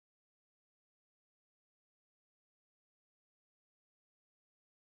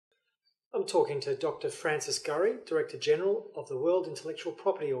I'm talking to Dr. Francis Gurry, Director General of the World Intellectual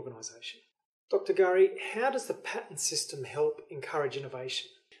Property Organisation. Dr. Gurry, how does the patent system help encourage innovation?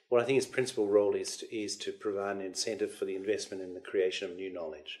 Well, I think its principal role is to provide an incentive for the investment in the creation of new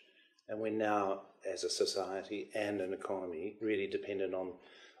knowledge. And we're now, as a society and an economy, really dependent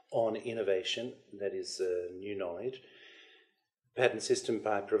on innovation, that is new knowledge. The patent system,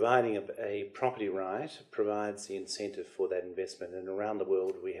 by providing a property right, provides the incentive for that investment. And around the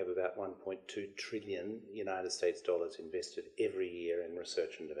world, we have about 1.2 trillion United States dollars invested every year in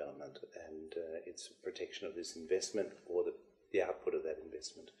research and development. And it's protection of this investment or the output of that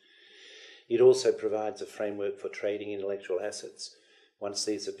investment. It also provides a framework for trading intellectual assets. Once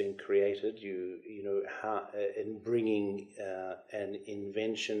these have been created, in bringing an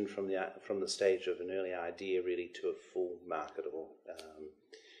invention from the stage of an early idea really to a full marketable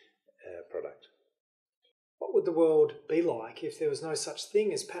product. What would the world be like if there was no such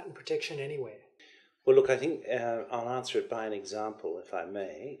thing as patent protection anywhere? Well, look, I think I'll answer it by an example, if I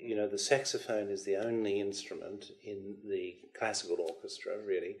may. You know, the saxophone is the only instrument in the classical orchestra,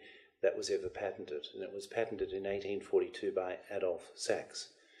 really, that was ever patented, and it was patented in 1842 by Adolph Sax.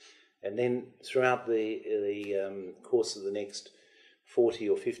 And then throughout the course of the next 40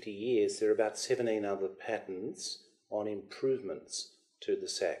 or 50 years, there are about 17 other patents on improvements to the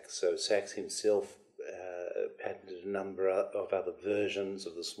sax. So Sax himself patented a number of other versions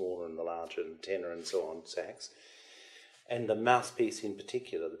of the smaller and the larger and tenor and so on sax. And the mouthpiece in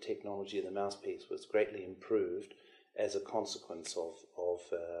particular, the technology of the mouthpiece was greatly improved as a consequence of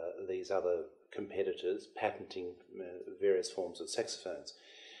these other competitors patenting various forms of saxophones.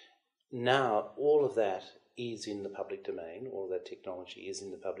 Now, all of that is in the public domain, all of that technology is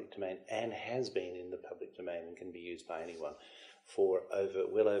in the public domain and has been in the public domain and can be used by anyone for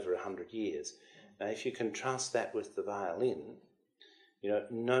well over 100 years. Now, if you contrast that with the violin,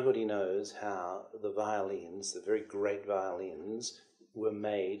 nobody knows how the violins, the very great violins, were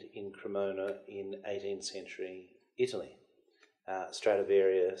made in Cremona in 18th century Italy.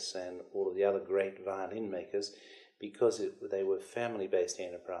 Stradivarius and all of the other great violin makers, because they were family-based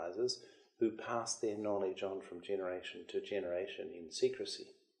enterprises who passed their knowledge on from generation to generation in secrecy,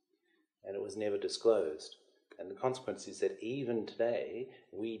 and it was never disclosed. And the consequence is that even today,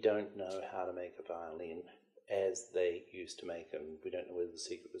 we don't know how to make a violin as they used to make them. We don't know whether the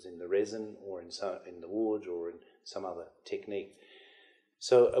secret was in the resin or in the wood or in some other technique.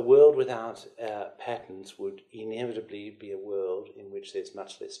 So a world without patents would inevitably be a world in which there's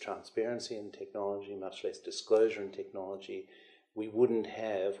much less transparency in technology, much less disclosure in technology. We wouldn't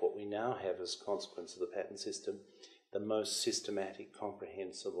have what we now have as a consequence of the patent system, the most systematic,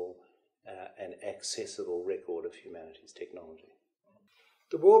 comprehensible and accessible record of humanity's technology.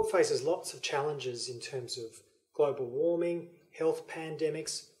 The world faces lots of challenges in terms of global warming, health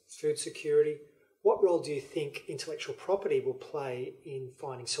pandemics, food security. What role do you think intellectual property will play in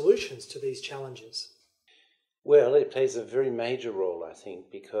finding solutions to these challenges? Well, it plays a very major role, I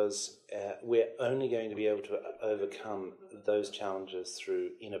think, because we're only going to be able to overcome those challenges through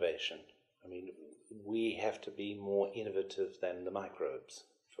innovation. I mean, we have to be more innovative than the microbes,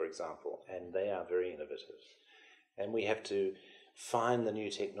 for example, and they are very innovative. And we have to find the new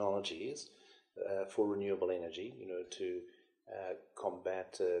technologies for renewable energy, to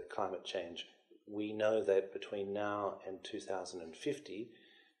combat climate change. We know that between now and 2050,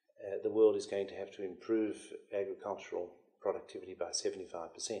 the world is going to have to improve agricultural productivity by 75%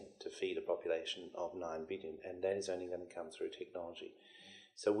 to feed a population of 9 billion, and that is only going to come through technology.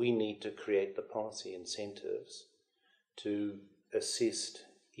 So we need to create the policy incentives to assist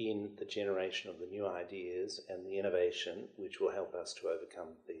in the generation of the new ideas and the innovation which will help us to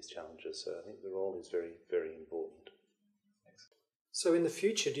overcome these challenges. So I think the role is very, very important. So in the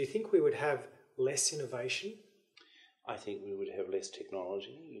future, do you think we would have less innovation? I think we would have less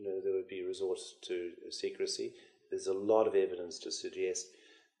technology. There would be resorts to secrecy. There's a lot of evidence to suggest,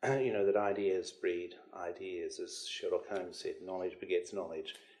 that ideas breed ideas. As Sherlock Holmes said, knowledge begets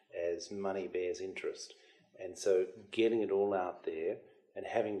knowledge as money bears interest. And so getting it all out there and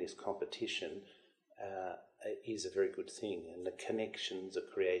having this competition is a very good thing. And the connections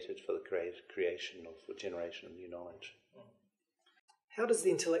are created for the creation of a generation of new knowledge. How does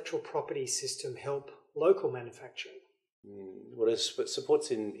the intellectual property system help local manufacturing? Well, it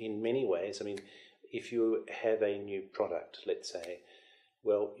supports in many ways. I mean, if you have a new product, let's say,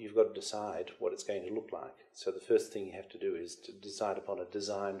 well, you've got to decide what it's going to look like. So the first thing you have to do is to decide upon a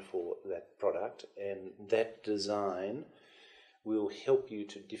design for that product, and that design will help you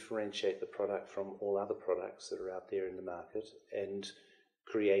to differentiate the product from all other products that are out there in the market and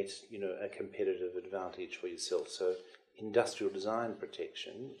create, a competitive advantage for yourself. So industrial design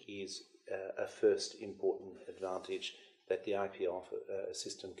protection is a first important advantage that the IP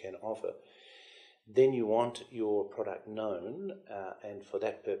system can offer. Then you want your product known, and for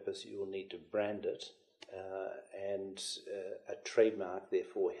that purpose you will need to brand it, and a trademark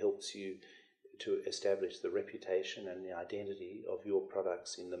therefore helps you to establish the reputation and the identity of your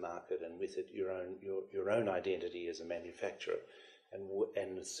products in the market, and with it your own identity as a manufacturer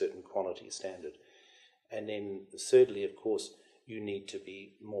and a certain quality standard. And then thirdly, of course, you need to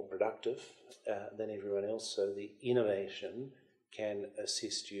be more productive than everyone else, so the innovation can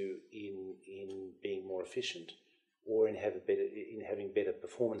assist you in being more efficient, or in having better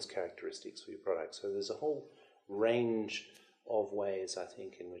performance characteristics for your product. So there's a whole range of ways, I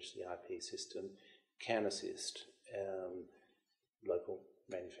think, in which the IP system can assist local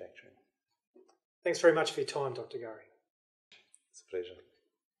manufacturing. Thanks very much for your time, Dr. Gurry. It's a pleasure.